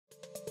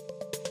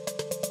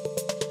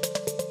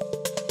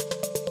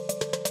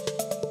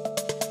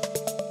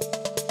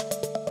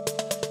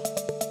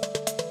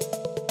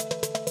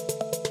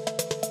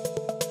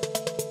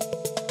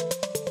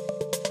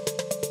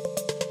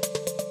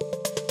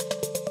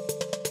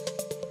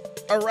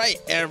All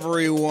right,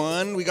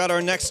 everyone. We got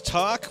our next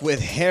talk with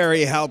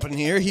Harry Halpin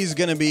here. He's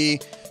going to be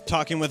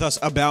talking with us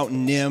about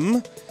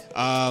NIM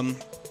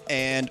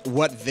and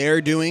what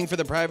they're doing for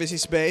the privacy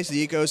space,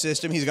 the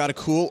ecosystem. He's got a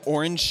cool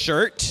orange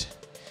shirt.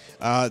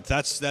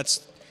 That's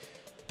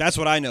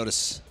what I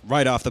notice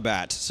right off the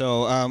bat.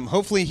 So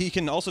hopefully he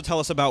can also tell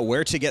us about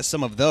where to get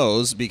some of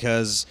those,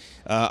 because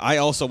I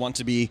also want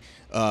to be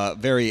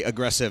very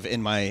aggressive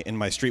in my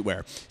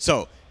streetwear.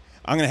 So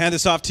I'm going to hand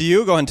this off to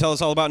you. Go ahead and tell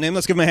us all about NIM.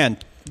 Let's give him a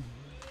hand.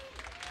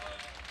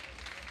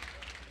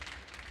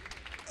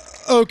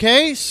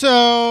 Okay,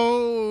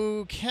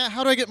 so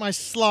how do I get my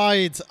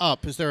slides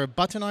up? Is there a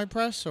button I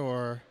press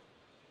or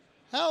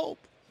help?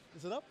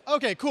 Is it up?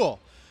 Okay, cool.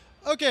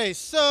 Okay,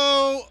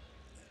 so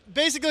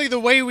basically the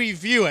way we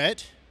view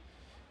it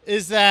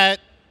is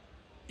that,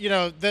 you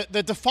know,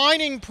 the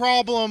defining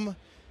problem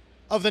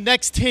of the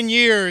next 10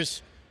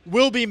 years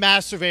will be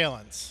mass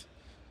surveillance.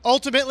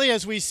 Ultimately,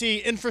 as we see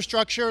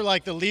infrastructure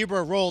like the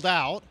Libra rolled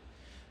out,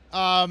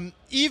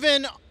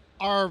 even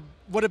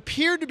what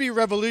appeared to be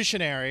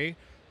revolutionary,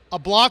 a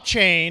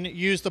blockchain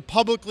used to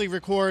publicly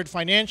record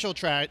financial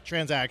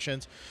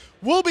transactions,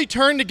 will be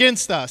turned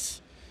against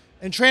us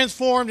and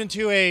transformed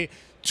into a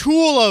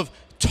tool of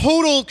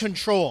total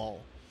control.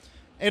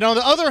 And on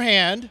the other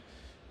hand,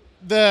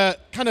 the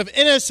kind of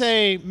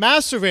NSA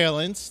mass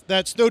surveillance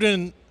that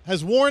Snowden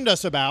has warned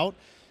us about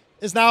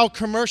is now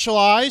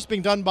commercialized,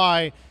 being done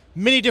by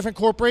many different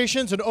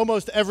corporations in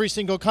almost every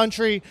single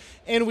country.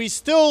 And we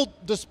still,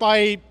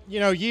 despite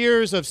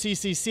years of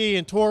CCC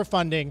and Tor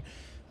funding,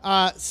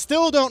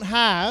 still don't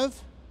have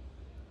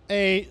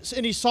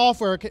any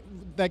software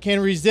that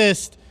can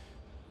resist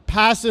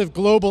passive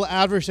global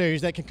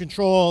adversaries that can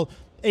control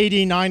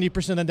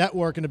 80-90% of the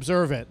network and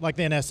observe it, like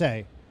the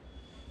NSA.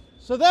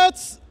 So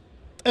that's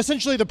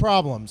essentially the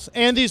problems.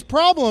 And these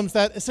problems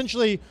that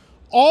essentially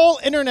all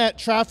internet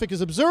traffic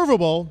is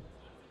observable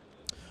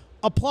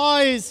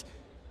applies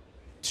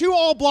to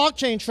all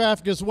blockchain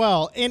traffic as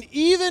well. And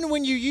even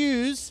when you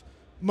use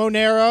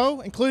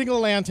Monero, including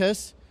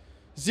Atlantis,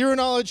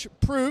 zero-knowledge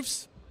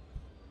proofs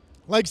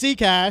like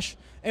Zcash,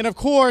 and of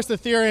course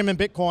Ethereum and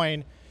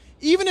Bitcoin,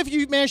 even if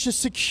you manage to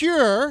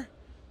secure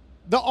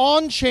the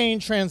on-chain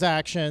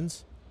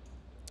transactions,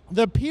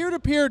 the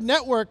peer-to-peer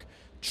network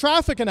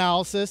traffic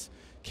analysis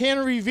can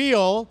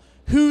reveal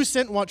who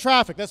sent what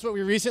traffic. That's what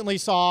we recently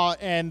saw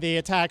in the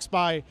attacks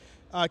by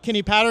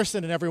Kenny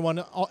Patterson and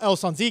everyone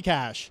else on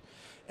Zcash.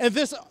 And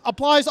this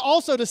applies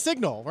also to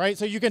Signal, right?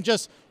 So you can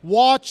just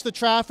watch the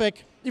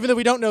traffic. Even though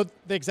we don't know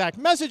the exact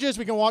messages,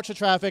 we can watch the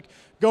traffic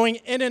going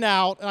in and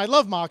out. And I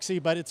love Moxie,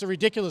 but it's a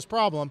ridiculous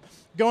problem,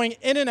 going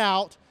in and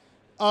out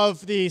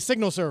of the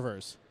Signal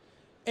servers.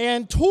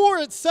 And Tor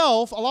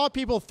itself, a lot of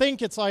people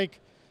think it's like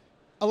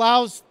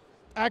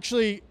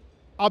actually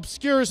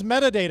obscures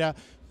metadata,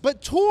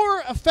 but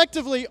Tor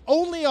effectively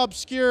only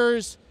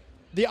obscures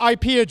the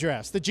IP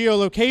address, the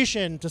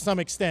geolocation to some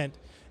extent,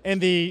 and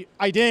the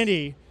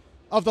identity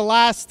of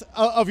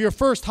of your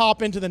first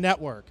hop into the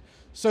network.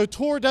 So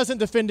Tor doesn't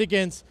defend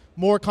against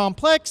more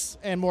complex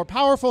and more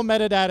powerful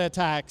metadata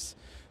attacks.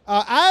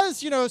 As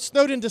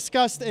Snowden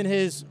discussed in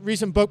his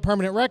recent book,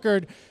 Permanent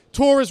Record,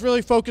 Tor is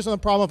really focused on the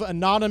problem of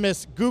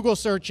anonymous Google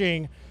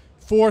searching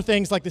for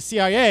things like the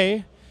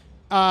CIA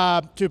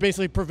to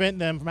basically prevent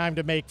them from having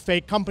to make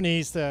fake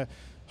companies to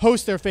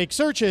host their fake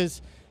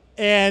searches,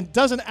 and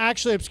doesn't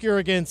actually obscure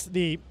against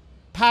the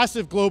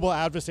passive global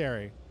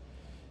adversary.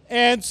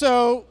 And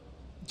so,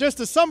 just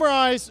to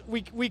summarize,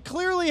 we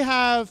clearly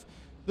have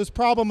this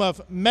problem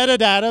of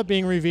metadata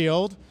being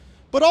revealed,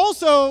 but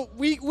also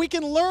we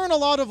can learn a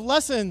lot of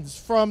lessons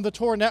from the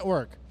Tor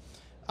network.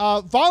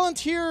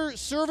 Volunteer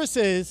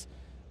services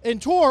in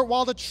Tor,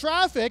 while the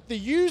traffic, the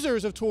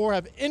users of Tor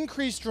have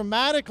increased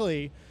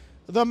dramatically,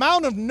 the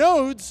amount of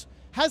nodes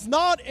has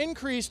not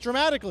increased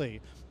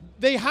dramatically.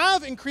 They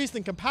have increased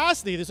in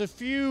capacity. There's a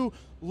few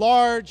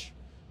large,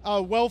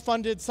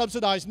 well-funded,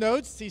 subsidized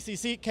nodes.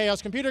 CCC,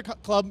 Chaos Computer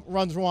Club,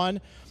 runs one.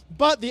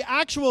 But the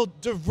actual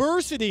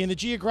diversity and the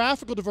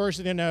geographical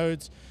diversity of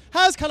nodes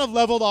has kind of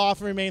leveled off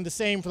and remained the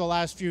same for the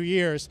last few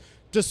years,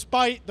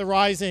 despite the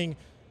rising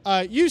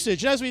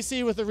usage. And as we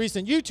see with the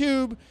recent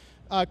YouTube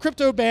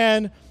crypto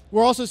ban,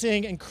 we're also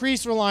seeing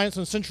increased reliance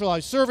on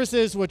centralized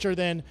services, which are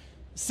then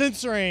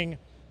censoring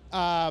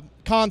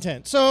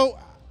content. So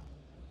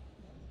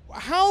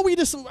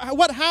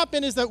what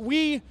happened is that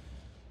we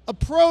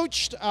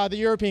approached the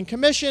European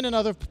Commission and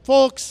other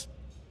folks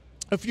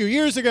a few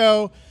years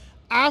ago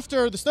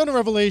after the Snowden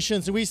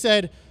revelations, and we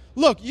said,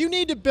 look, you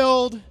need to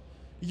build,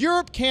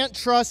 Europe can't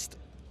trust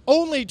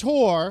only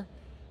Tor.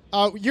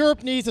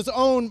 Europe needs its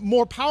own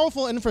more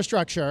powerful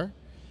infrastructure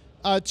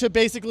to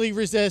basically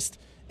resist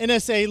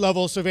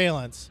NSA-level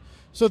surveillance.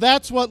 So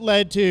that's what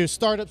led to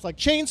startups like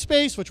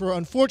Chainspace, which were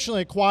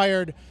unfortunately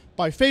acquired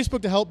by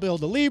Facebook to help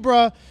build the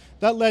Libra.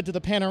 That led to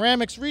the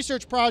Panoramics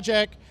Research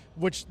Project,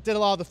 which did a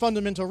lot of the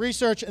fundamental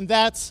research, and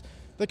that's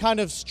the kind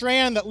of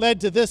strand that led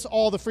to this,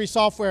 all the free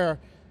software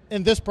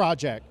in this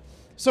project.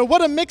 So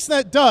what a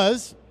mixnet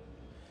does,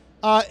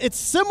 it's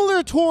similar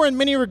to Tor in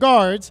many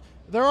regards,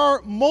 there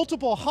are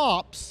multiple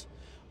hops,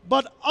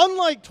 but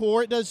unlike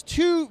Tor, it does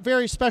two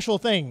very special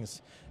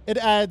things. It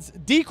adds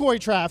decoy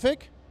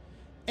traffic,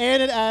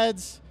 and it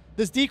adds,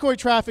 this decoy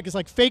traffic is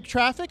like fake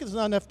traffic. There's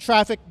not enough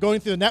traffic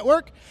going through the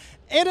network.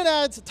 And it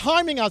adds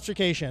timing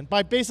obfuscation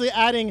by basically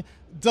adding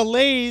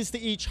delays to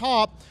each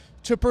hop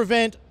to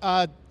prevent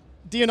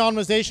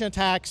de-anonymization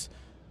attacks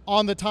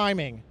on the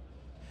timing.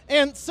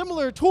 And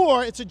similar to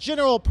Tor, it's a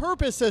general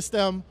purpose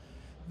system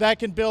that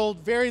can build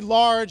very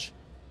large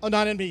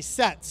anonymity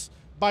sets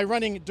by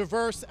running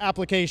diverse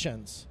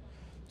applications.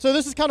 So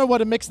this is kind of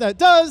what a mixnet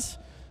does.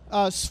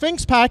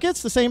 Sphinx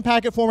packets, the same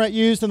packet format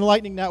used in the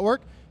Lightning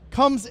Network,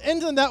 comes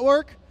into the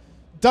network.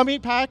 Dummy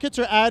packets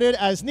are added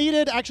as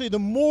needed. Actually, the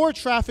more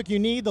traffic you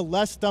need, the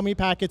less dummy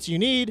packets you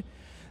need.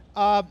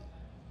 At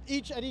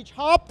each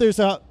hop, there's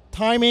a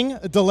timing,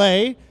 a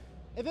delay,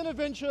 and then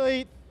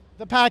eventually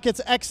the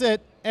packets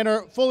exit and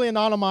are fully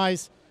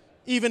anonymized,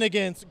 even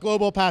against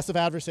global passive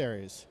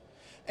adversaries.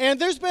 And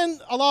there's been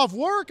a lot of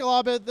work. A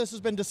lot of it, this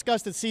has been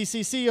discussed at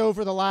CCC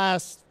over the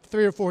last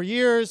 3 or 4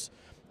 years,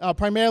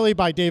 primarily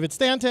by David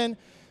Stanton.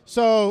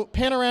 So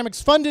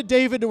Panoramix funded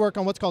David to work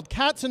on what's called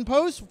Cats and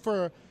Posts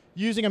for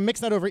using a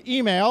mixnet over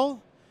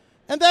email.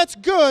 And that's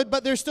good,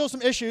 but there's still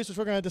some issues, which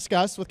we're going to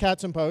discuss with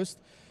Cats and Posts.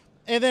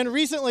 And then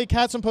recently,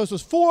 Cats and Posts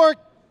was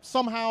forked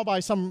somehow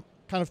by some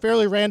kind of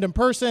fairly random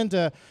person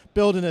to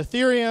build an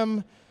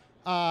Ethereum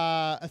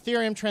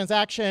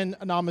transaction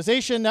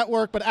anonymization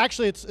network, but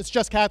actually it's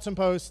just Cats and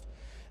Posts.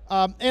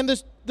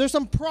 And there's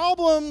some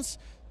problems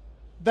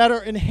that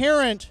are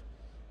inherent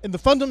in the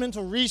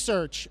fundamental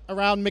research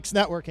around mixed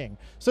networking.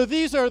 So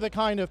these are the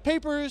kind of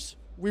papers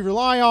we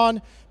rely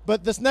on,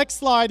 but this next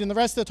slide and the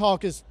rest of the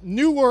talk is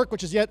new work,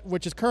 which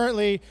is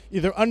currently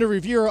either under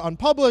review or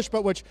unpublished,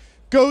 but which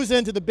goes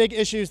into the big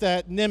issues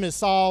that NIM has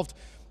solved,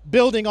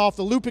 building off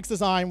the Lupix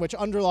design, which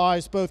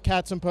underlies both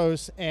Cats and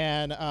Posts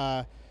and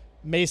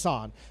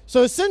Meson.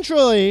 So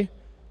essentially,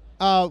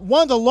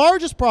 one of the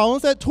largest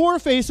problems that Tor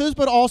faces,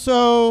 but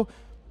also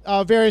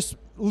various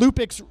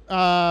Lupix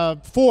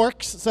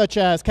forks, such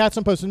as Cats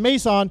and Posts and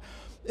Meson,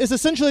 is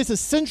essentially it's a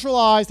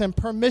centralized and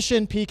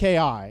permission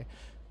PKI.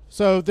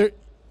 So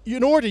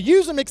in order to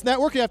use a mixed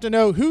network, you have to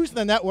know who's in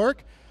the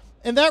network,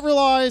 and that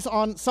relies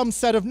on some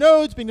set of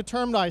nodes being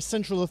determined by a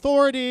central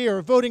authority or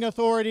a voting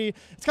authority.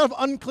 It's kind of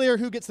unclear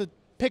who gets to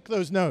pick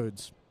those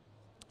nodes.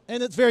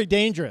 And it's very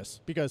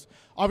dangerous because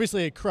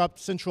obviously a corrupt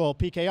central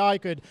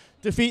PKI could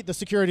defeat the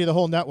security of the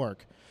whole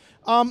network.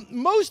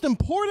 Most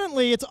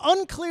importantly, it's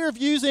unclear if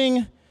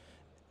using,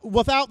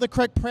 without the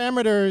correct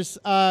parameters,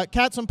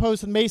 Cats and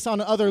Posts and Meson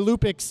and other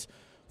Lupix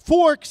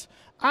forks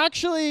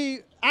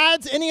actually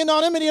adds any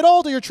anonymity at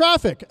all to your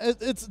traffic.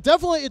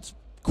 It's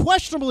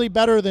questionably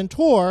better than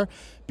Tor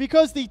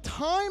because the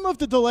time of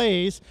the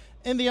delays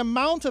and the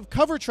amount of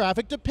cover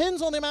traffic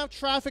depends on the amount of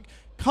traffic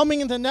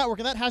coming into the network,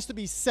 and that has to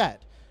be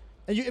set.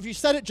 And if you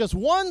set it just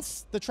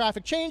once, the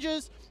traffic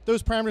changes.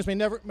 Those parameters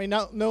may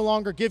no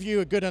longer give you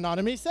a good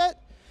anonymity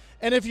set.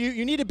 And if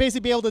you need to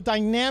basically be able to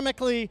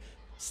dynamically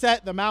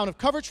set the amount of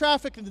cover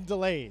traffic and the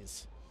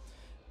delays.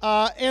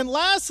 And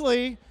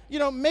lastly,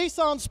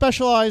 Meson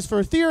specialized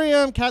for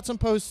Ethereum, Cats and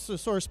Posts are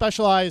sort of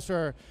specialized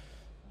for,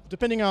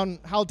 depending on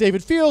how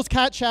David feels,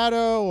 Cat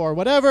Shadow or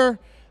whatever,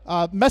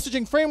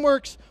 messaging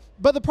frameworks.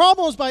 But the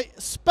problem is by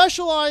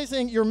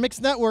specializing your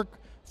mixed network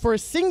for a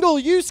single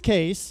use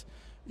case,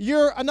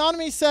 your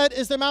anonymity set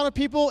is the amount of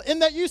people in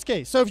that use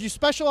case. So if you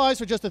specialize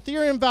for just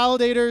Ethereum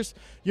validators,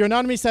 your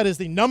anonymity set is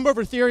the number of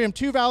Ethereum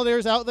 2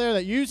 validators out there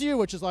that use you,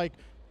 which is like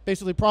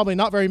basically probably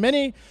not very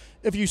many.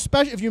 If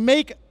you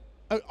make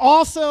an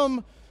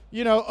awesome,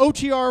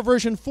 OTR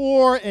version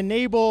 4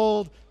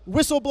 enabled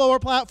whistleblower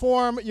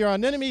platform, your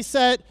anonymity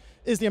set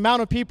is the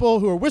amount of people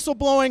who are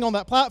whistleblowing on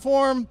that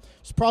platform.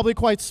 It's probably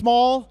quite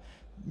small.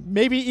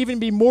 Maybe even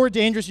be more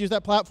dangerous to use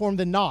that platform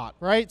than not,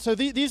 right? So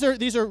these are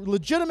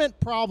legitimate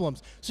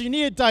problems. So you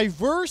need a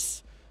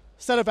diverse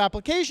set of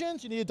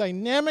applications. You need to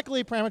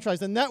dynamically parameterize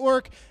the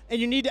network,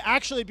 and you need to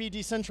actually be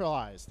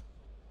decentralized.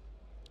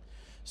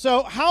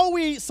 So how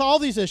we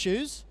solve these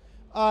issues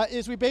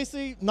is we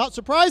basically, not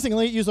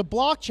surprisingly, use a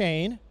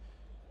blockchain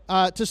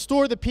to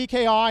store the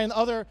PKI and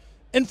other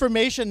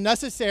information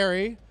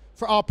necessary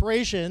for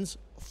operations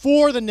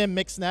for the NIM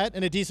mixnet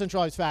in a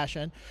decentralized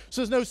fashion.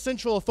 So there's no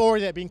central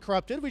authority that being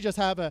corrupted. We just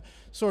have a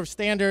sort of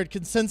standard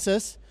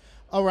consensus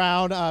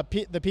around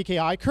the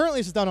PKI. Currently,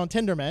 this is done on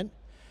Tendermint.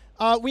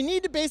 We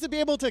need to basically be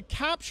able to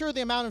capture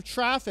the amount of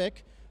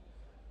traffic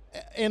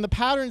and the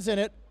patterns in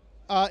it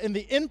in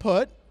the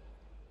input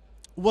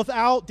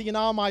without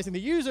de-anonymizing the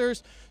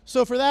users.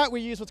 So for that,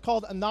 we use what's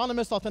called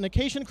anonymous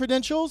authentication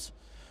credentials,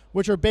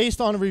 which are based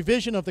on a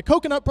revision of the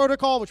Coconut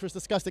protocol, which was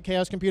discussed at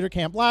Chaos Computer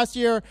Camp last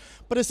year.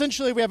 But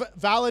essentially, we have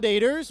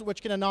validators,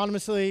 which can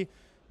anonymously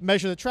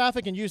measure the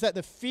traffic and use that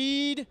to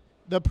feed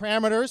the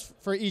parameters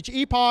for each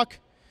epoch.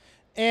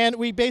 And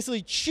we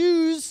basically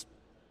choose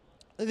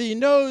the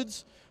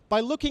nodes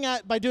by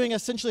doing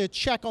essentially a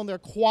check on their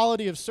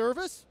quality of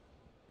service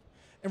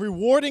and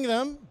rewarding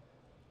them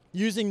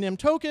using NIM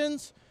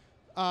tokens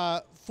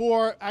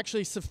for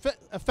actually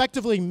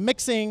effectively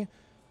mixing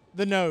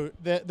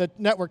the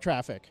network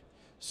traffic.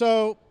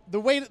 So the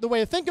way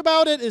to think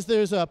about it is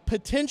there's a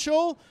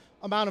potential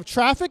amount of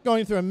traffic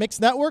going through a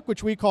mixed network,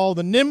 which we call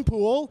the NIM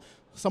pool,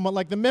 somewhat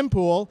like the MIM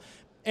pool.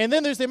 And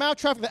then there's the amount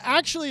of traffic that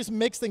actually is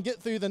mixed and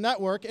get through the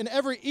network. And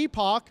every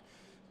epoch,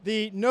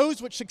 the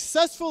nodes which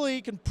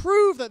successfully can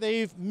prove that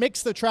they've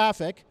mixed the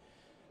traffic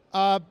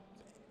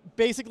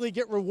basically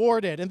get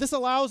rewarded. And this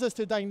allows us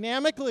to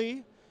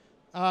dynamically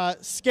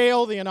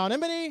scale the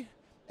anonymity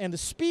and the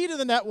speed of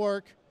the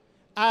network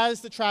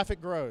as the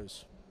traffic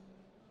grows.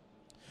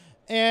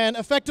 And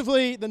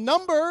effectively, the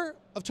number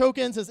of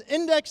tokens is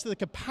indexed to the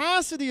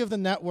capacity of the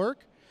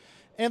network,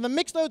 and the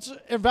mixed nodes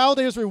and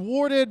validators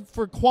rewarded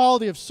for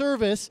quality of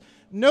service.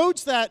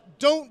 Nodes that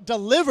don't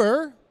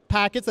deliver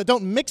packets, that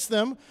don't mix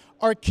them,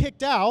 are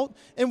kicked out,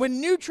 and when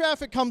new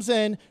traffic comes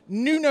in,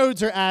 new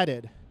nodes are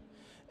added.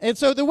 And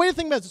so the way to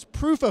think about it is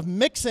proof of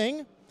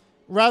mixing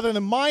rather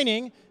than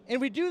mining,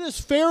 and we do this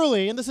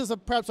fairly, and this is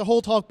perhaps a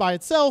whole talk by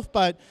itself,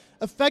 but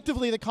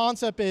effectively the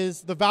concept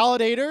is the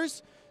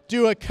validators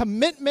do a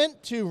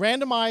commitment to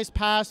randomized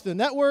paths to the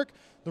network.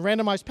 The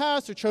randomized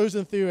paths are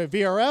chosen through a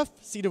VRF,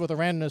 seeded with a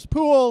randomness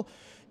pool.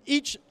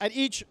 At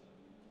each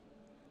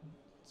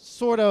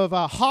sort of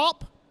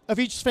hop of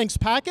each Sphinx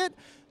packet,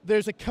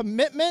 there's a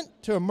commitment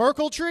to a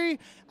Merkle tree.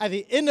 At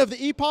the end of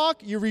the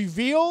epoch, you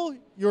reveal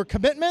your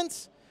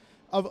commitments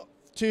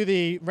to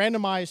the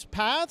randomized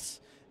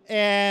paths,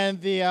 and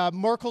the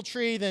Merkle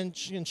tree then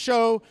can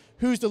show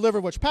who's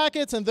delivered which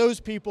packets, and those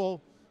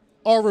people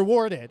are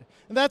rewarded.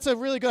 And that's a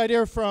really good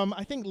idea from,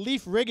 I think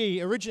Leif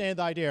Riggi originated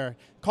the idea,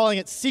 calling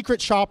it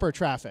secret shopper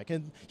traffic.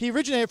 And he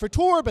originated for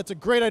Tor, but it's a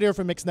great idea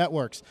for mixed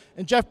networks.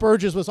 And Jeff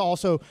Burgess was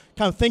also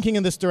kind of thinking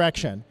in this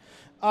direction.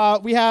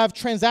 We have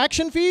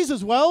transaction fees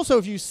as well. So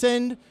if you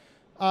send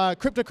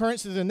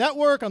cryptocurrency to the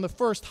network on the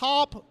first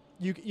hop,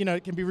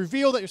 it can be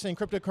revealed that you're sending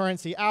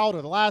cryptocurrency out,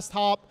 or the last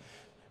hop.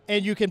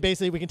 And we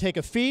can take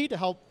a fee to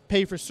help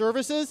pay for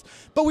services.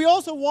 But we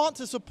also want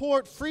to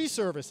support free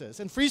services.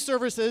 And free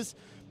services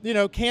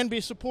can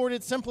be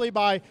supported simply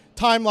by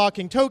time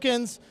locking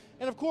tokens.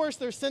 And of course,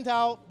 they're sent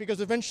out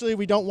because eventually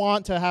we don't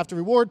want to have to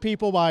reward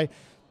people by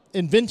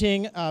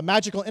inventing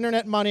magical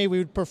internet money. We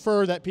would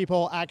prefer that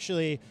people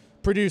actually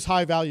produce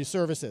high value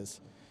services.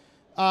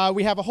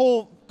 We have a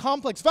whole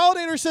complex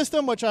validator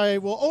system, which I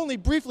will only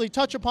briefly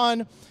touch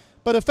upon,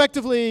 but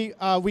effectively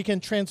we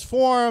can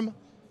transform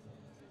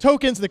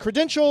tokens into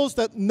credentials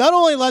that not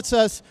only lets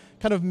us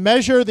kind of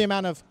measure the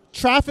amount of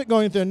traffic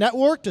going through the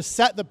network to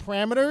set the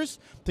parameters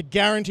to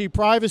guarantee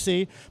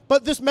privacy,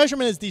 but this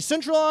measurement is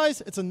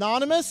decentralized, it's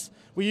anonymous.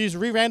 We use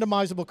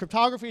re-randomizable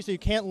cryptography, so you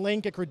can't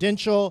link a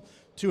credential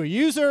to a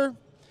user.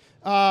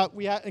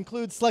 We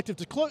include selective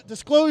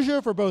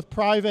disclosure for both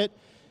private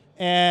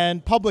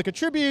and public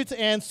attributes,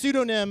 and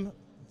pseudonym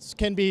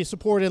can be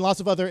supported in lots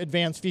of other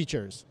advanced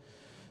features.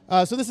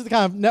 So this is the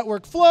kind of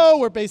network flow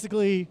where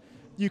basically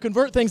you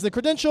convert things to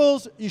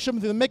credentials, you ship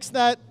them through the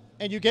mixnet,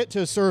 and you get to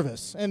a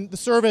service. And the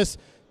service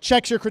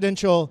checks your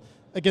credential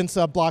against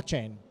a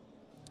blockchain.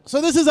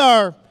 So this is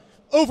our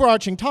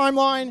overarching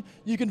timeline.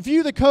 You can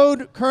view the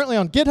code currently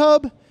on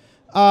GitHub.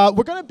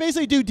 We're going to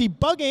basically do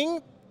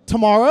debugging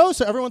tomorrow,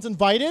 so everyone's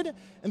invited.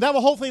 And that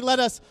will hopefully let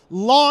us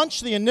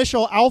launch the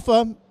initial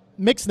alpha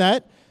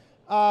mixnet.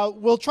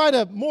 We'll try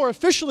to more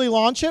officially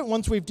launch it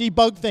once we've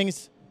debugged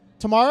things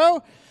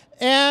tomorrow.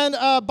 And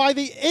by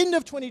the end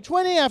of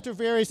 2020, after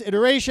various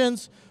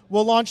iterations,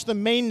 we'll launch the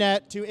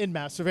mainnet to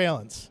in-mass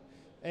surveillance.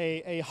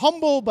 A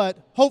humble but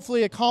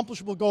hopefully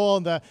accomplishable goal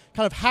in the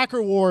kind of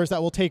hacker wars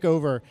that will take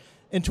over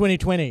in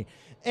 2020.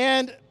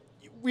 And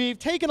we've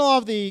taken a lot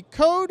of the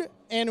code,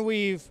 and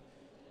we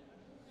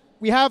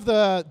have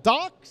the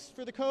docs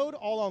for the code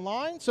all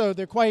online, so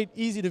they're quite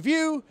easy to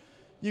view.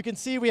 You can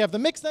see we have the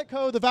mixnet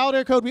code, the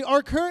validator code. We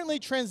are currently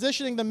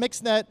transitioning the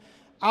mixnet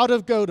out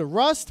of Go to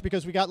Rust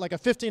because we got like a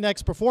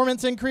 15x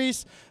performance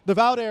increase. The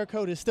validator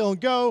code is still in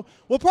Go.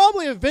 We'll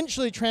probably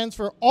eventually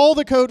transfer all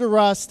the code to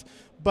Rust,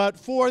 but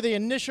for the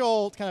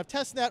initial kind of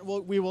test net,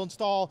 we will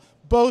install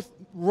both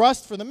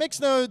Rust for the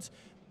mixed nodes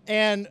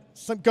and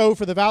some Go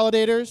for the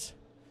validators.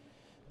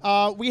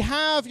 We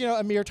have,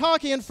 Amir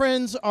Taki and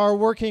friends are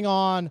working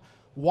on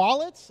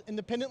wallets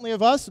independently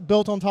of us,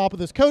 built on top of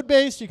this code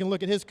base. You can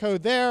look at his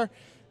code there.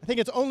 I think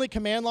it's only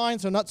command line,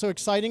 so not so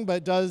exciting, but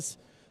it does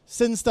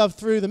send stuff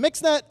through the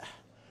mixnet.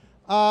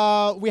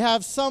 We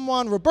have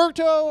someone,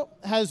 Roberto,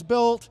 has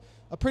built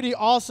a pretty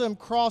awesome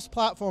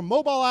cross-platform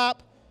mobile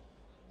app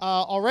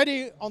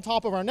already on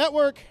top of our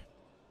network.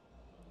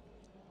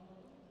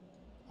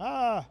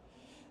 And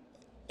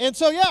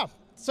so, yeah,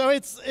 so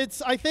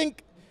it's I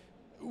think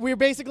we're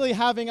basically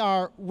having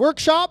our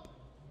workshop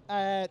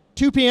at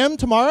 2 p.m.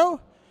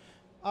 tomorrow.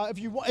 If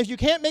you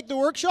can't make the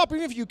workshop,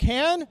 even if you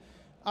can,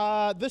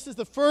 this is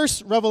the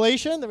first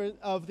revelation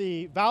of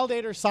the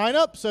validator sign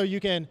up, so you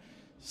can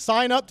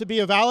sign up to be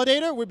a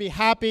validator. We'd be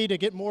happy to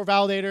get more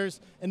validators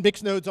and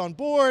mixed nodes on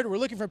board. We're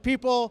looking for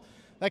people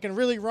that can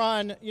really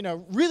run,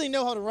 really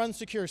know how to run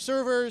secure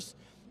servers,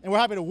 and we're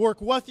happy to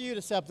work with you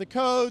to set up the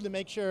code, to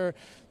make sure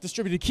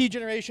distributed key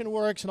generation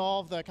works and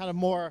all of the kind of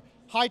more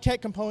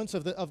high-tech components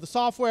of the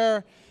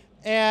software,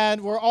 and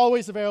we're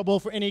always available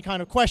for any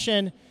kind of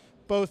question,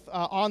 both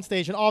on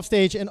stage and off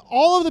stage. And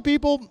all of the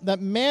people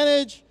that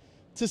manage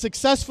to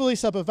successfully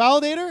set up a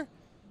validator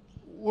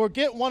will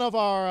get one of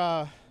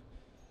our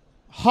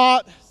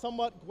hot,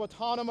 somewhat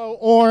Guantanamo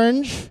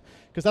orange,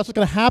 because that's what's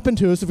going to happen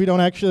to us if we don't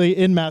actually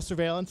end mass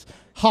surveillance,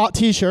 hot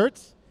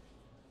T-shirts.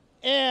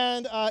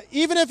 And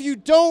even if you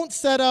don't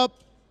set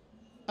up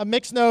a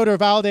mixed node or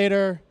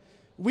validator,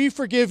 we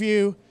forgive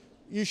you.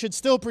 You should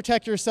still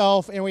protect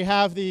yourself, and we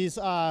have these,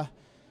 how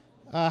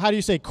do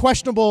you say,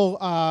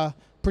 questionable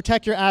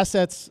protect your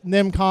assets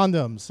NIM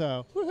condoms.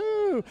 So,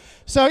 woohoo!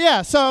 So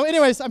yeah, so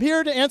anyways, I'm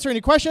here to answer any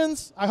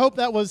questions. I hope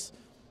that was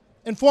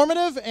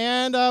informative,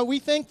 and we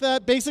think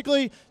that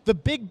basically the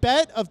big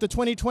bet of the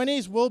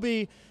 2020s will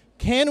be,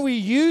 can we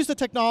use the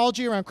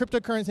technology around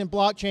cryptocurrency and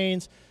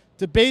blockchains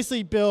to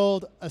basically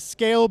build a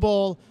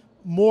scalable,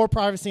 more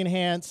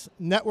privacy-enhanced,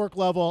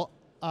 network-level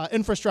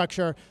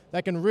infrastructure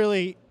that can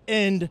really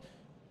end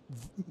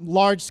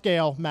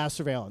large-scale mass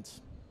surveillance.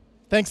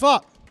 Thanks a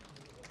lot.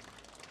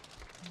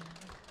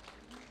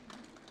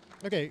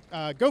 Okay,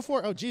 go for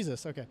it. Oh,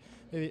 Jesus. Okay,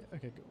 maybe.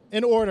 Okay,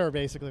 in order,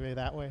 basically, maybe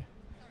that way.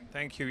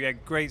 Thank you. Yeah,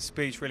 great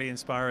speech, really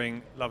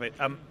inspiring. Love it.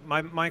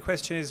 My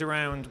question is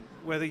around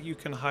whether you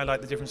can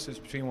highlight the differences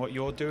between what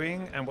you're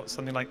doing and what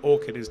something like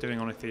Orchid is doing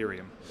on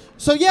Ethereum.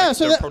 So yeah, like,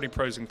 so there are probably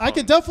pros and cons. I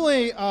could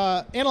definitely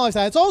analyze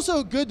that. It's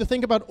also good to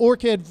think about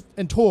Orchid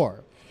and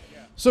Tor.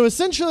 Yeah. So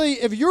essentially,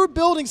 if you're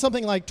building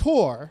something like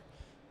Tor,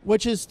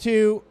 which is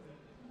to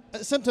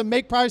attempt to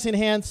make privacy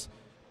enhanced,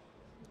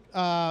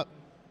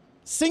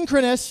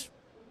 synchronous,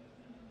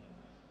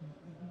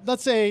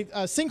 let's say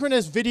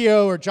synchronous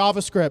video or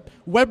JavaScript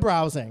web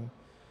browsing,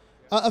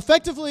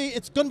 effectively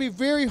it's going to be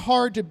very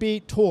hard to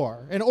beat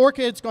Tor. And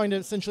Orchid's going to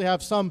essentially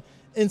have some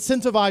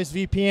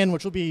incentivized VPN,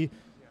 which will be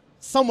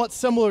somewhat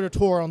similar to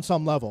Tor on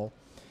some level.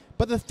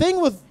 But the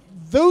thing with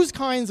those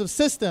kinds of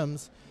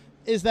systems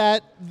is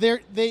that they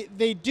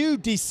do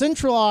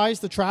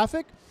decentralize the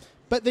traffic,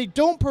 but they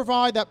don't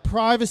provide that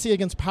privacy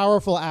against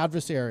powerful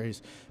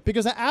adversaries.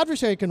 Because an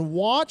adversary can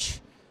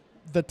watch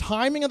the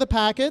timing of the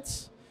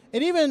packets,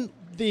 and even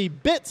the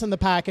bits in the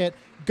packet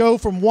go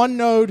from one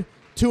node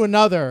to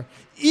another.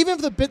 Even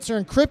if the bits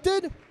are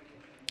encrypted,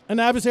 an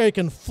adversary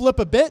can flip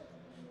a bit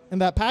in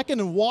that packet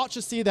and watch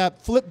to see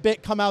that flip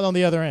bit come out on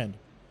the other end.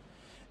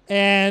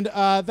 And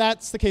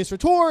that's the case for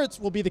Tor. It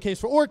will be the case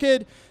for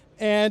Orchid.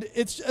 And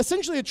it's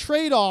essentially a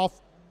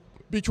trade-off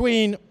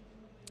between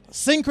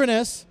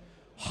synchronous,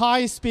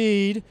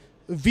 high-speed,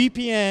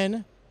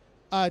 VPN,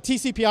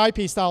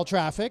 TCP/IP style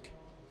traffic,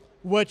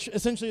 which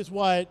essentially is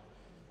what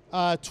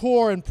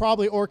Tor and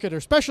probably Orchid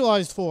are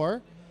specialized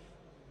for,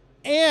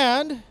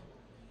 and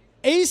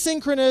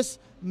asynchronous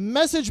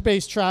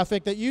message-based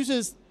traffic that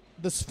uses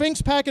the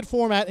Sphinx packet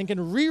format and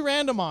can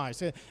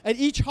re-randomize. At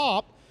each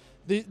hop,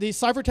 the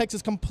ciphertext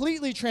is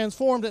completely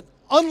transformed and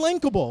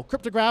unlinkable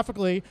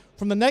cryptographically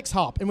from the next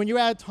hop. And when you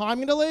add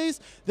timing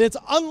delays, then it's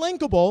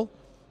unlinkable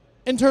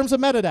in terms of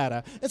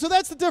metadata. And so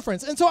that's the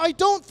difference. And so I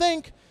don't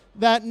think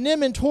that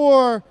NIM and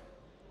Tor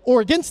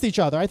or against each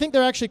other. I think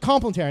they're actually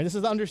complementary. This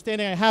is the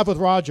understanding I have with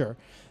Roger,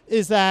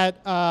 is that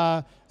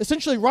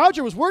essentially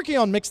Roger was working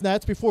on mixed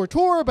nets before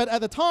Tor, but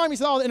at the time he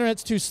said, oh, the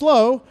internet's too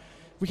slow,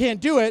 we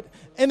can't do it,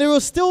 and there will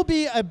still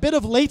be a bit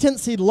of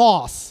latency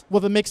loss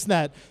with a mixed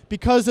net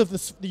because of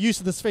the use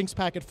of the Sphinx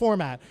packet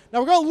format. Now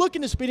we're going to look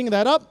into speeding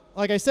that up.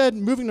 Like I said,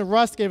 moving to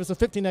Rust gave us a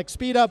 15x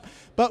speed up,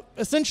 but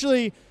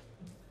essentially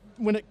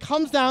when it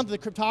comes down to the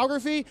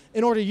cryptography,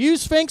 in order to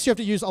use Sphinx, you have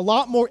to use a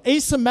lot more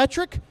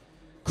asymmetric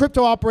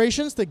crypto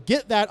operations to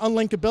get that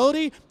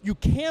unlinkability. You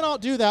cannot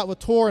do that with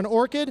Tor and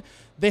Orchid.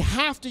 They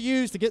have to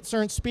use, to get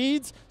certain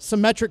speeds,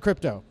 symmetric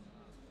crypto.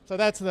 So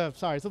that's the,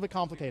 sorry, it's a little bit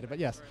complicated, but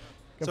yes.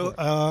 So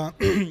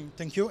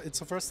thank you. It's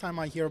the first time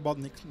I hear about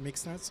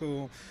mixednet,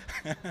 so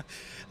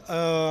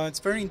it's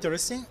very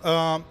interesting.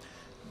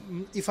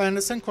 If I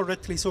understand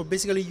correctly, so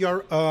basically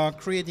you're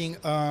creating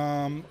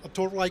a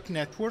Tor-like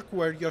network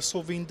where you're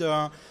solving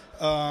the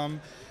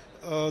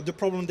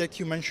problem that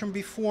you mentioned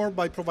before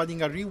by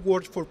providing a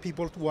reward for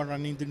people who are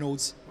running the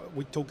nodes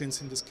with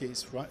tokens in this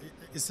case, right?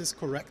 Is this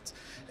correct?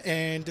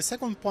 And the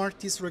second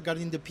part is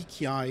regarding the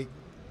PKI.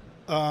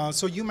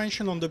 So you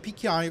mentioned on the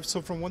PKI,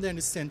 so from what I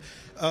understand,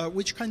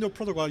 which kind of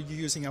protocol are you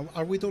using?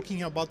 Are we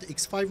talking about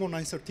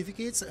X509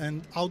 certificates,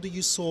 and how do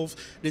you solve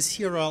the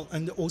CRL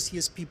and the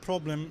OCSP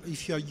problem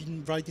if you are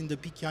writing the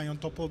PKI on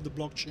top of the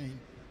blockchain?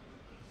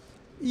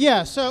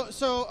 Yeah,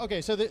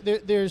 okay, so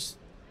there's,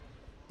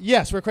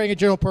 yes, we're creating a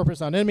general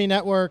purpose anonymity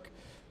network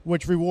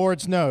which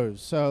rewards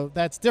nodes. So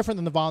that's different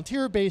than the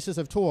volunteer basis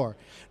of Tor.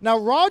 Now,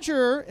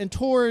 Roger and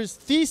Tor's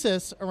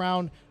thesis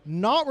around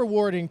not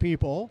rewarding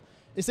people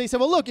is they said,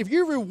 well, look, if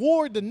you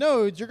reward the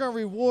nodes, you're going to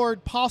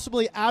reward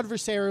possibly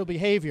adversarial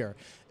behavior.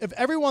 If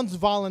everyone's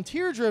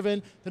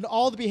volunteer-driven, then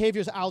all the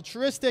behavior is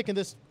altruistic, and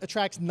this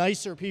attracts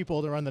nicer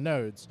people to run the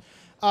nodes.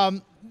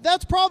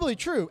 That's probably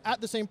true.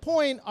 At the same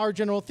point, our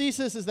general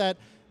thesis is that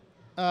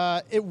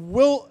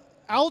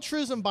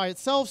altruism by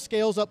itself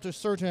scales up to a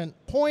certain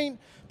point,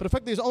 but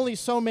effectively there's only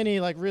so many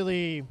like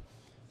really,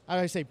 how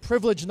do I say,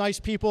 privileged, nice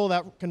people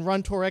that can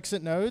run Tor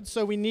exit nodes.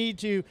 So we need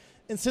to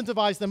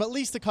incentivize them at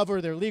least to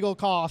cover their legal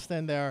cost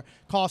and their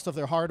cost of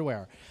their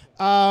hardware.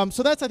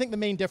 So that's, I think, the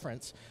main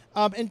difference.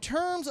 In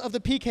terms of the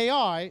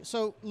PKI,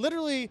 so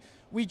literally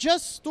we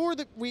just store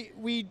the, we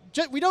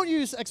don't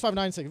use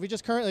X596. We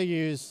just currently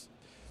use,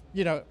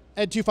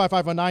 ed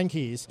 25519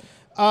 keys,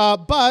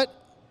 but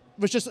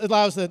which just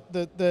allows them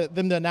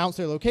to announce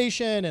their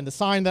location and to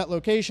sign that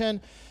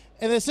location.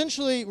 And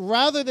essentially,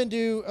 rather than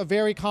do a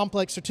very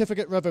complex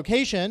certificate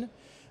revocation,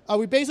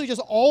 we basically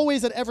just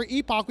always, at every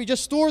epoch, we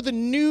just store the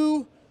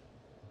new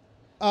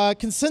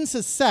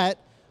consensus set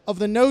of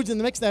the nodes in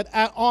the mixnet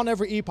on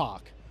every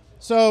epoch.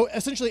 So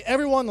essentially,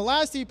 everyone in the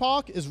last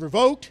epoch is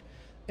revoked.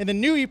 In the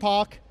new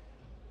epoch,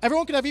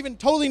 everyone can have even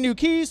totally new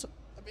keys,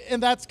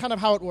 and that's kind of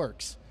how it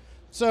works.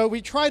 So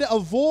we try to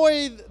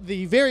avoid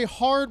the very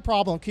hard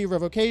problem of key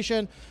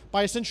revocation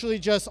by essentially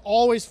just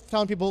always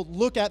telling people,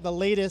 look at the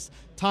latest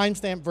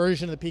timestamp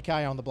version of the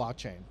PKI on the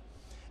blockchain.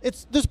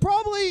 There's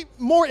probably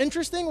more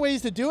interesting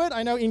ways to do it.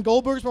 I know Ian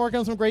Goldberg's been working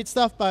on some great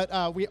stuff,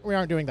 but we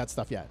aren't doing that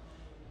stuff yet.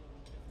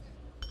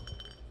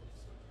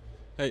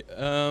 Hey,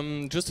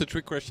 just a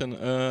trick question.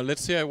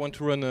 Let's say I want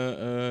to run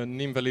a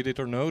NIM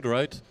validator node,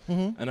 right?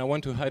 Mm-hmm. And I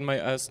want to hide my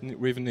ass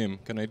with NIM.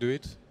 Can I do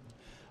it?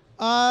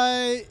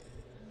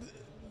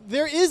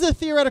 There is a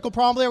theoretical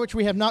problem there which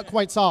we have not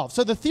quite solved.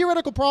 So the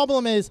theoretical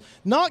problem is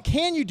not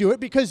can you do it,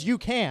 because you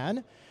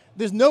can.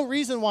 There's no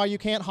reason why you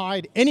can't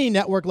hide any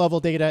network level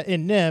data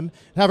in NIM,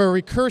 have a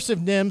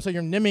recursive NIM, so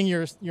you're NIMing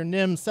your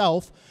NIM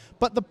self.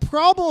 But the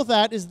problem with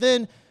that is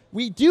then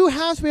we do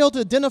have to be able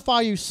to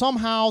identify you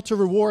somehow to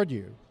reward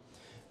you,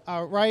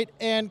 right?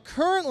 And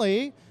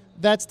currently,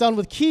 that's done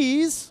with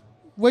keys,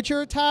 which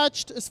are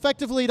attached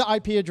effectively to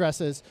IP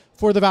addresses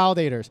for the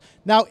validators.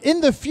 Now,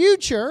 in the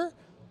future,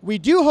 we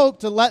do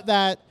hope to let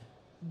that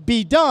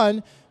be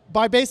done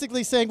by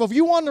basically saying, well, if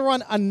you want to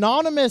run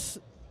anonymous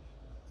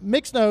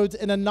mixed nodes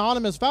and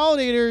anonymous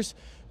validators,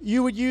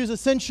 you would use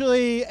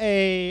essentially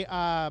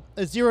a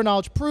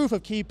zero-knowledge proof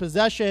of key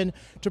possession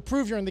to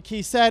prove you're in the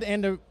key set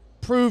and to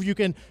prove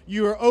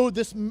you are owed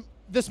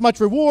this much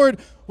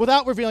reward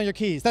without revealing your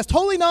keys. That's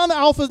totally not on the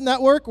Alpha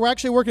network. We're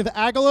actually working with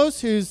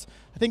Agalos, who's,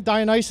 I think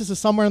Dionysus is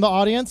somewhere in the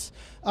audience.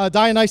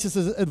 Dionysus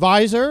is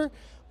advisor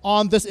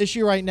on this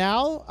issue right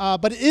now,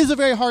 but it is a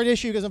very hard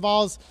issue because it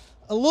involves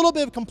a little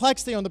bit of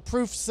complexity on the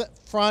proof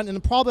front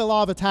and probably a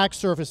lot of attack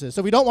surfaces.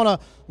 So we don't want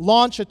to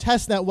launch a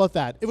test net with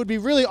that. It would be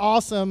really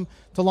awesome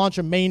to launch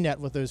a mainnet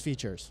with those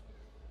features.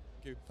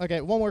 Thank you.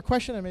 Okay, one more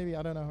question, and maybe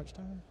I don't know how much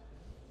time.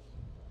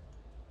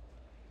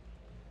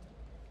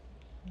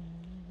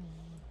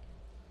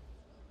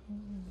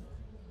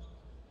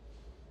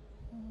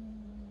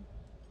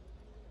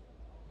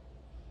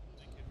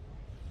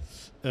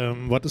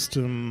 What is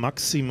the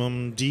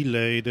maximum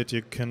delay that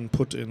you can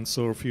put in?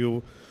 So if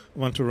you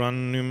want to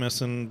run NIM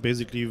as a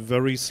basically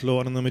very slow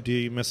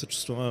anonymity message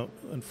store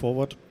and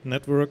forward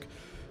network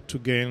to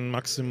gain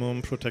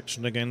maximum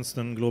protection against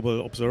a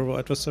global observer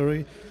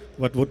adversary,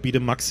 what would be the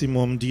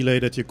maximum delay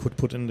that you could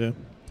put in there?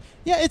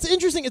 Yeah, it's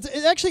interesting.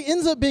 It actually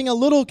ends up being a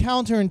little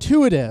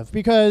counterintuitive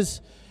because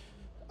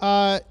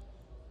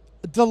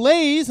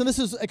delays, and this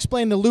is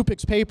explained in the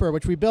Loopix paper,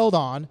 which we build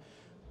on,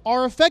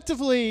 are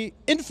effectively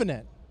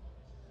infinite.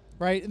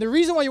 Right? And the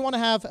reason why you want to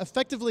have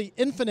effectively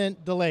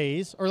infinite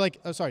delays, or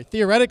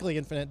theoretically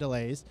infinite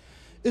delays,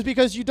 is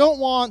because you don't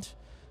want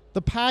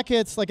the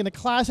packets, like in a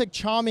classic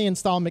Chaumian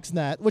style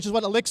mixnet, which is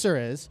what Elixir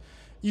is.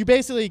 You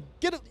basically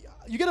get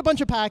a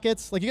bunch of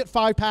packets, like you get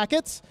 5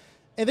 packets,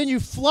 and then you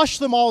flush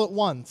them all at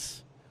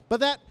once. But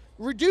that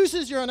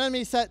reduces your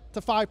anonymity set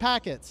to 5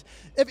 packets.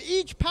 If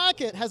each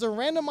packet has a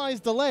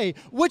randomized delay,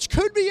 which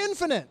could be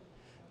infinite,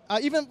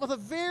 even with a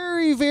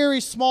very,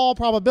 very small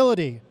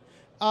probability,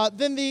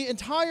 then the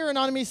entire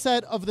anonymity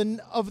set of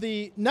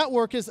the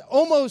network is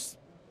almost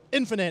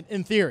infinite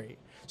in theory.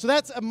 So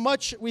that's a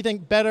much, we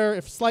think, better,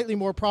 if slightly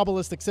more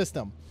probabilistic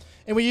system.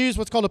 And we use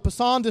what's called a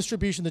Poisson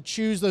distribution to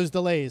choose those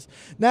delays.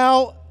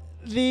 Now,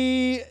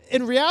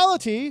 in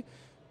reality,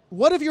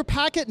 what if your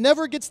packet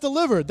never gets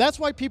delivered? That's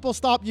why people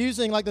stop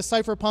using like the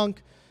cypherpunk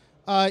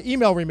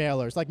email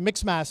remailers, like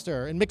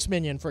Mixmaster and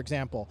Mixminion, for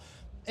example.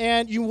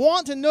 And you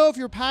want to know if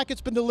your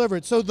packet's been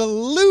delivered. So the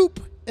loop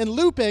in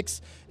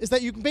Loopix is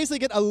that you can basically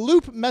get a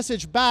loop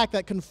message back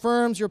that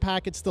confirms your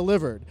packet's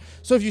delivered.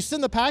 So if you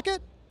send the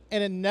packet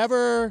and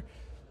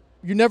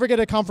you never get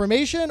a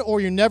confirmation, or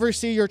you never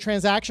see your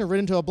transaction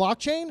written to a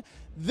blockchain,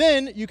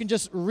 then you can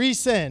just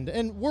resend.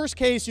 And worst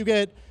case, you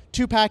get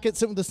 2 packets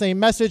sent with the same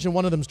message and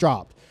one of them's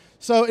dropped.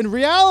 So in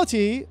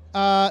reality,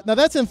 now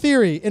that's in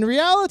theory. In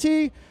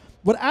reality,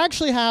 what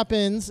actually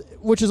happens,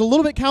 which is a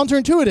little bit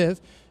counterintuitive,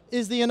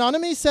 is the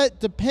anonymity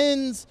set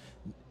depends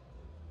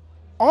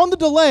on the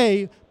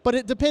delay, but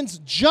it depends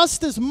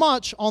just as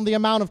much on the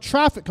amount of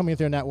traffic coming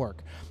through your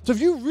network. So if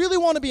you really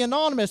want to be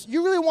anonymous,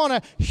 you really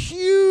want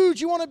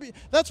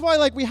that's why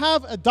like we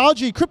have a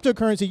dodgy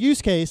cryptocurrency use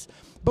case,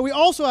 But we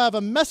also have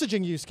a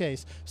messaging use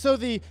case. So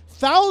the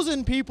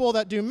 1,000 people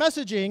that do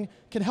messaging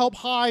can help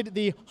hide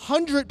the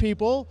 100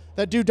 people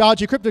that do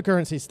dodgy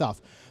cryptocurrency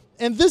stuff.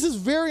 And this is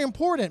very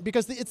important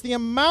because it's the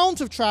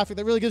amount of traffic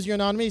that really gives you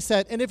an anonymity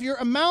set. And if your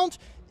amount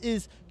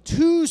is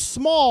too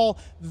small,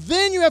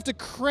 then you have to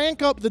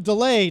crank up the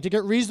delay to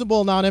get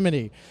reasonable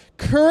anonymity.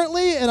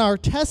 Currently, in our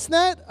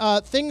testnet,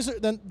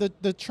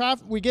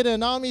 we get an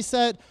anonymity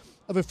set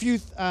of a few.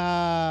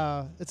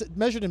 It's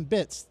measured in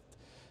bits,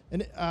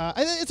 and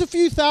it's a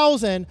few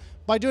thousand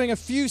by doing a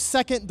few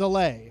second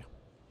delay.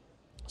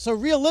 So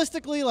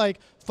realistically, like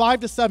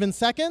 5 to 7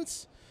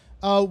 seconds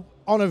on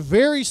a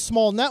very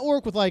small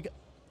network with like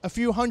a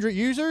few hundred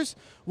users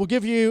will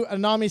give you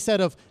an anonymity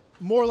set of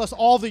more or less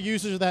all the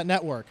users of that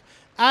network.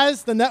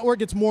 As the network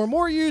gets more and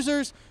more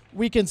users,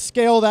 we can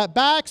scale that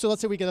back. So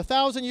let's say we get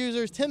 1,000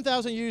 users,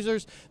 10,000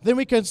 users, then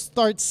we can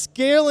start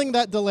scaling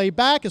that delay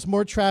back as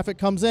more traffic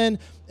comes in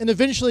and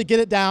eventually get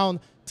it down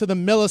to the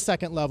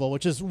millisecond level,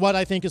 which is what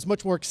I think is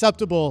much more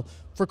acceptable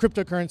for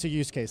cryptocurrency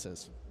use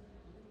cases.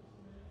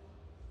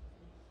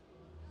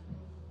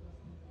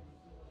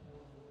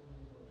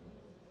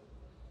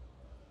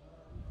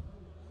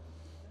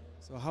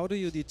 So how do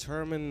you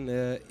determine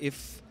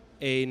if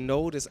a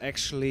node is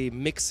actually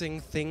mixing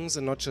things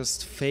and not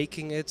just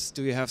faking it?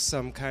 Do you have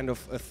some kind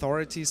of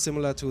authority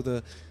similar to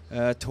the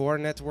Tor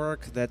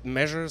network that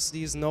measures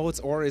these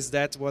nodes, or is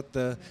that what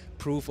the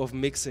proof of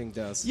mixing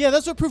does? Yeah,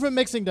 that's what proof of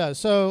mixing does.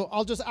 So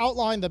I'll just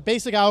outline the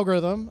basic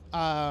algorithm.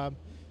 The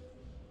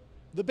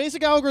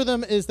basic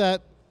algorithm is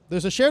that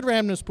there's a shared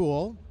randomness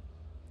pool.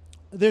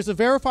 There's a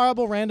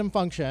verifiable random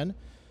function,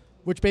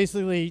 which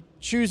basically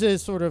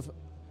chooses sort of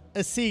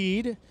a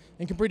seed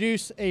and can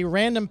produce a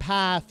random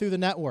path through the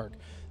network.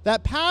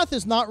 That path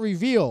is not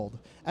revealed.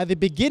 At the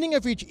beginning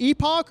of each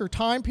epoch or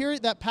time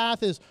period, that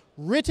path is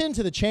written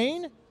to the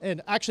chain,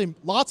 and actually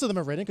lots of them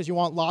are written because you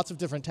want lots of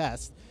different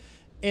tests.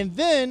 And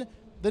then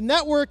the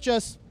network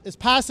just is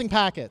passing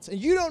packets. And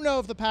you don't know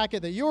if the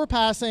packet that you're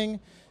passing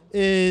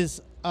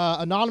is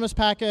an anonymous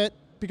packet.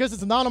 Because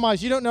it's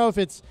anonymized, you don't know if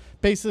it's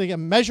basically a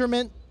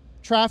measurement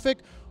traffic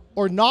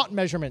or not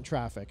measurement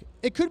traffic.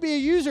 It could be a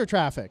user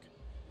traffic.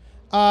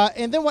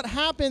 And then what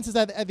happens is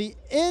that at the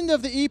end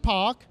of the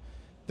epoch,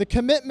 the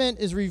commitment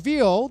is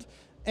revealed,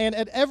 and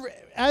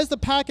as the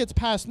packets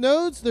pass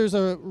nodes, there's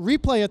a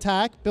replay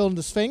attack built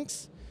into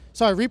Sphinx.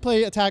 Sorry,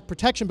 replay attack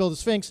protection built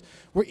into Sphinx,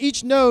 where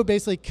each node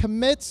basically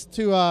commits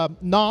to a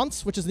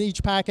nonce, which is in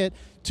each packet,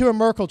 to a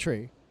Merkle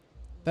tree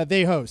that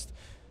they host.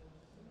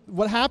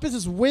 What happens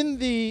is when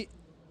the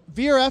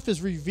VRF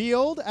is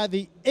revealed at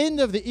the end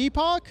of the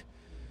epoch,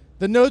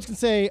 the nodes can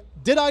say,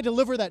 did I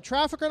deliver that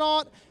traffic or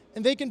not?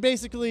 And they can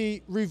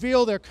basically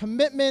reveal their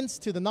commitments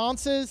to the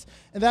nonces,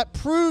 and that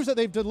proves that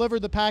they've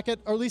delivered the packet,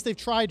 or at least they've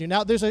tried to.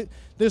 Now, there's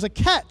a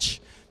catch,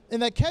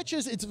 and that catch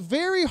is it's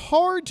very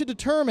hard to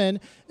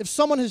determine if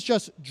someone has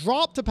just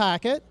dropped a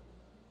packet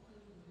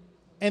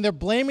and they're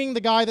blaming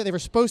the guy that they were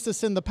supposed to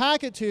send the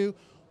packet to,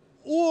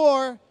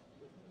 or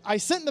I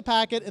sent the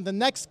packet and the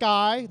next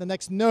guy, the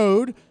next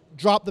node,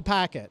 dropped the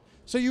packet.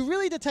 So you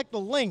really detect the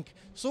link.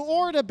 So in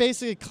order to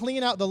basically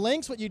clean out the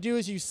links, what you do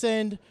is you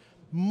send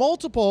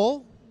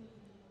multiple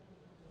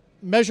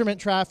measurement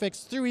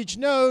traffics through each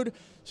node,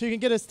 so you can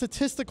get a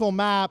statistical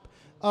map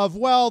of,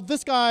 well,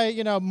 this guy,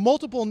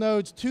 multiple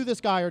nodes to this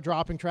guy are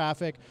dropping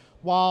traffic,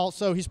 so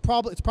it's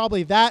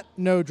probably that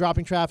node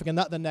dropping traffic and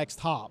not the next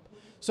hop.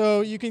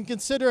 So you can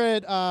consider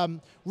it.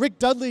 Rick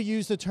Dudley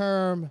used the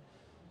term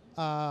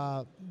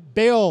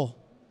parole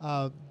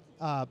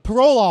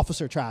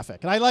officer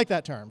traffic, and I like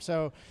that term.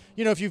 So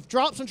if you've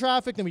dropped some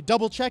traffic, then we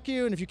double check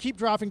you, and if you keep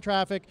dropping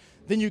traffic,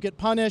 then you get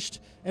punished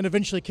and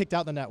eventually kicked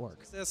out the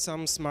network. Is there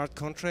some smart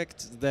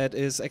contract that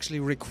is actually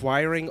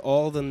requiring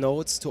all the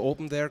nodes to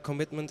open their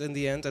commitment in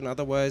the end, and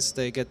otherwise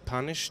they get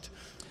punished?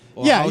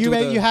 Or yeah,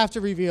 you have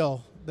to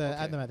reveal the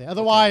method.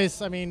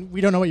 Otherwise, I mean,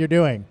 we don't know what you're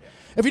doing.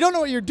 If you don't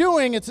know what you're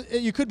doing,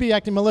 you could be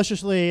acting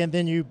maliciously, and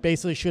then you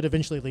basically should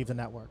eventually leave the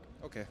network.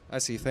 Okay, I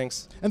see.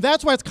 Thanks. And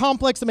that's why it's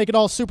complex to make it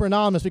all super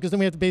anonymous, because then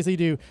we have to basically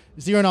do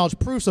zero-knowledge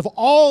proofs of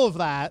all of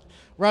that,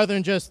 rather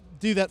than just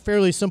do that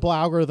fairly simple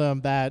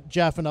algorithm that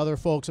Jeff and other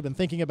folks have been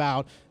thinking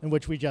about, in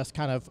which we just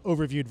kind of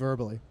overviewed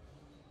verbally.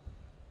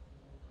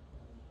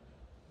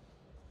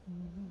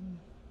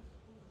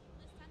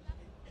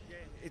 Yeah,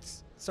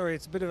 it's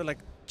a bit of a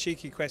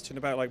cheeky question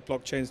about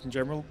blockchains in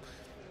general.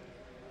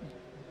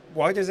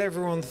 Why does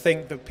everyone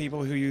think that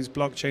people who use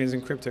blockchains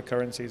and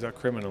cryptocurrencies are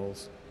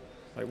criminals?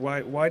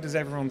 Why does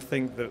everyone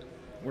think that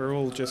we're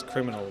all just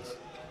criminals?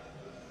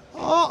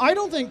 I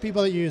don't think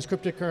people that use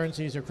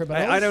cryptocurrencies are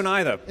criminals. I don't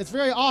either. It's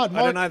very odd.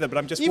 I don't either, but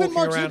I'm just walking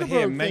around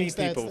here. Many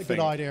people think that's a good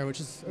idea, which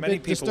is many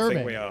bit people disturbing.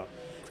 think we are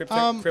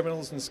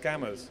criminals and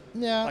scammers.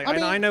 Yeah,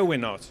 I know we're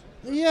not.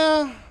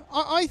 Yeah,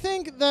 I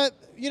think that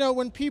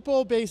when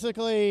people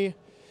basically,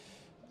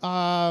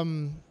 I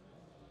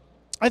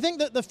think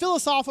that the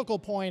philosophical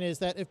point is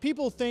that if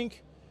people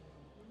think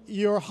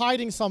you're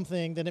hiding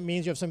something, then it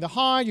means you have something to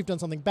hide. You've done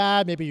something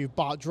bad. Maybe you've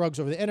bought drugs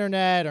over the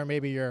internet, or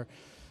maybe you're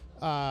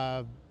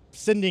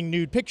sending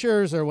nude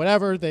pictures or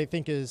whatever they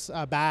think is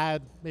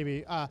bad,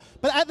 maybe.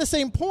 But at the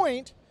same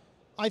point,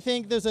 I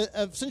think there's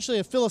essentially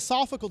a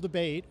philosophical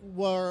debate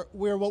where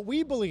what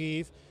we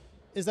believe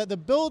is that the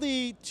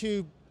ability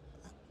to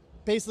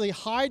basically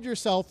hide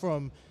yourself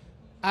from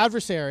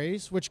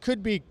adversaries, which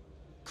could be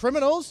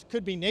criminals,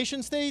 could be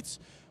nation states,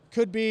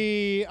 could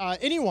be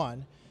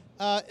anyone,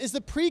 is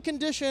the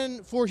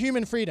precondition for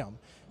human freedom.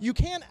 You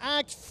can't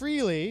act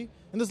freely,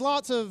 and there's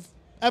lots of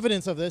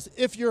evidence of this,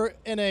 if you're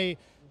in a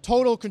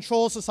total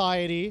control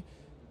society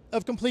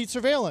of complete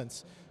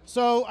surveillance.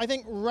 So I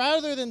think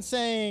rather than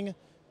saying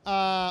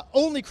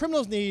only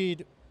criminals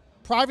need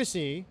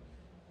privacy,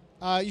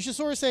 you should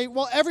sort of say,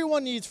 well,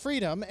 everyone needs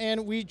freedom,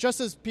 and we, just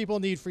as people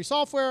need free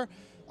software,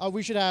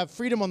 we should have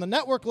freedom on the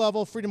network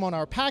level, freedom on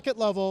our packet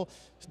level,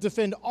 to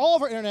defend all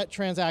of our internet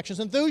transactions,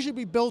 and those should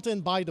be built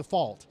in by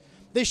default.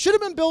 They should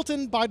have been built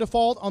in by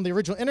default on the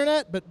original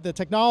internet, but the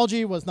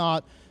technology was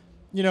not,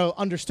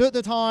 understood at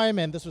the time,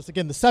 and this was,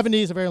 again, the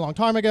 70s, a very long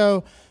time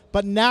ago.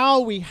 But now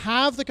we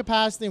have the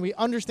capacity, and we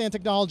understand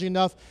technology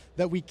enough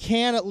that we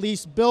can at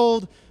least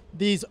build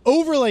these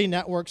overlay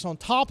networks on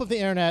top of the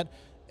internet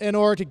in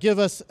order to give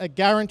us a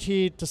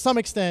guarantee, to some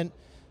extent,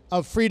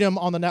 of freedom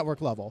on the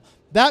network level.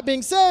 That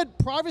being said,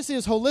 privacy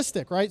is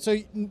holistic, right? So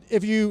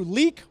if you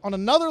leak on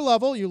another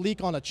level, you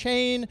leak on a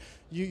chain,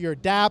 your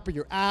DApp or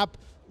your app,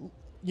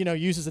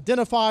 uses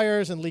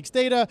identifiers and leaks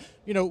data,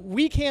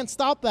 we can't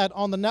stop that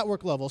on the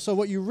network level. So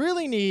what you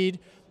really need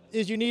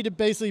is you need to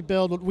basically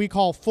build what we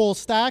call full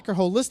stack or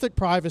holistic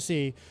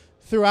privacy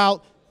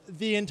throughout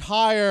the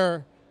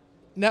entire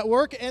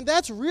network, and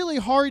that's really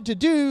hard to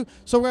do.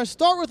 So we're going to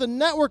start with the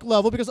network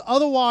level, because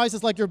otherwise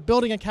it's like you're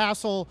building a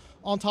castle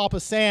on top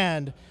of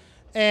sand,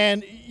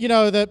 and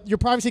your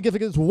privacy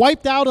gets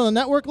wiped out on the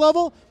network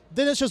level,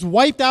 then it's just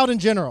wiped out in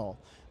general.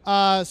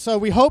 So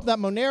we hope that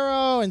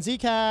Monero and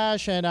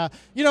Zcash and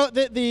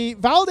the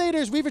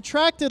validators, we've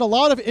attracted a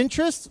lot of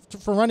interest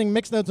for running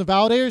mixed nodes and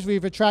validators.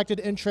 We've attracted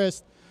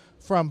interest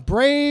from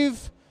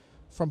Brave,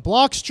 from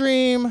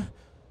Blockstream,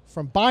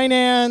 from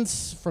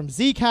Binance, from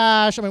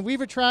Zcash. I mean,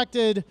 we've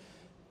attracted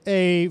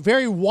a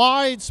very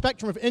wide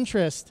spectrum of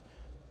interest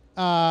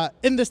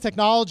in this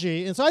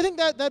technology. And so I think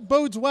that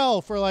bodes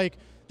well for like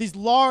these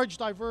large,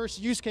 diverse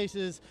use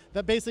cases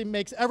that basically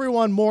makes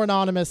everyone more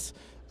anonymous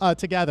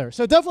together.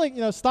 So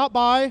definitely, stop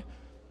by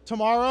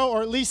tomorrow,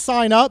 or at least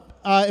sign up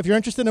if you're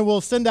interested, and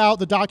we'll send out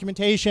the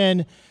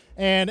documentation,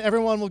 and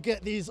everyone will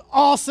get these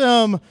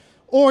awesome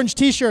orange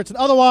t-shirts. And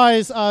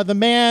otherwise, the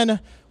man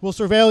will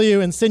surveil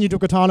you and send you to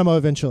Guantanamo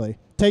eventually.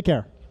 Take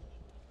care.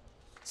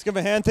 Let's give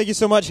a hand. Thank you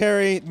so much,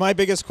 Harry. My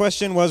biggest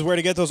question was where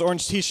to get those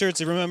orange t-shirts.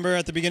 You remember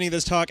at the beginning of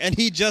this talk, and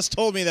he just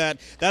told me that.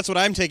 That's what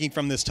I'm taking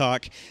from this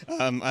talk.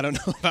 I don't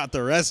know about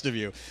the rest of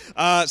you.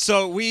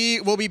 So we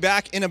will be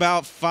back in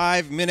about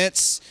 5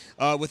 minutes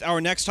with our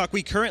next talk.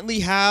 We currently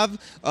have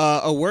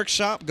a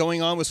workshop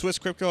going on with Swiss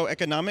Crypto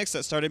Economics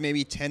that started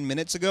maybe 10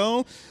 minutes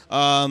ago.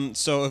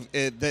 So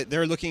if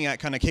they're looking at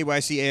kind of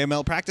KYC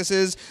AML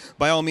practices.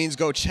 By all means,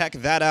 go check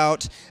that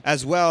out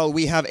as well.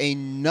 We have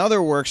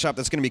another workshop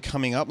that's going to be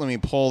coming up. Let me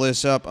pull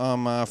this up on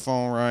my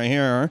phone right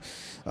here.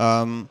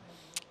 Blah,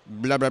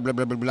 blah, blah,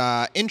 blah, blah,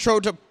 blah. Intro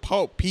to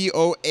POAP,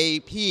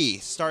 P-O-A-P,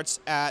 starts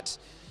at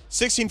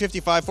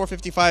 16:55,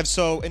 4:55,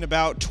 so in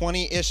about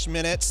 20-ish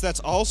minutes. That's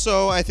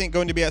also, I think,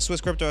 going to be at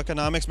Swiss Crypto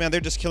Economics. Man, they're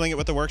just killing it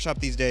with the workshop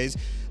these days,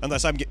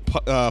 unless I'm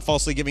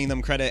falsely giving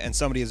them credit, and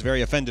somebody is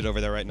very offended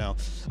over there right now.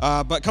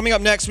 But coming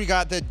up next, we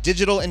got the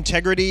digital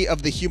integrity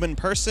of the human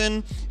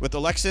person with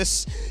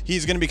Alexis.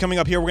 He's going to be coming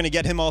up here. We're going to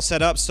get him all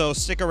set up, so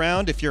stick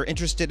around if you're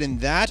interested in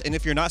that, and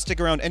if you're not,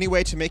 stick around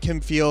anyway to make him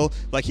feel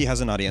like he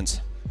has an audience.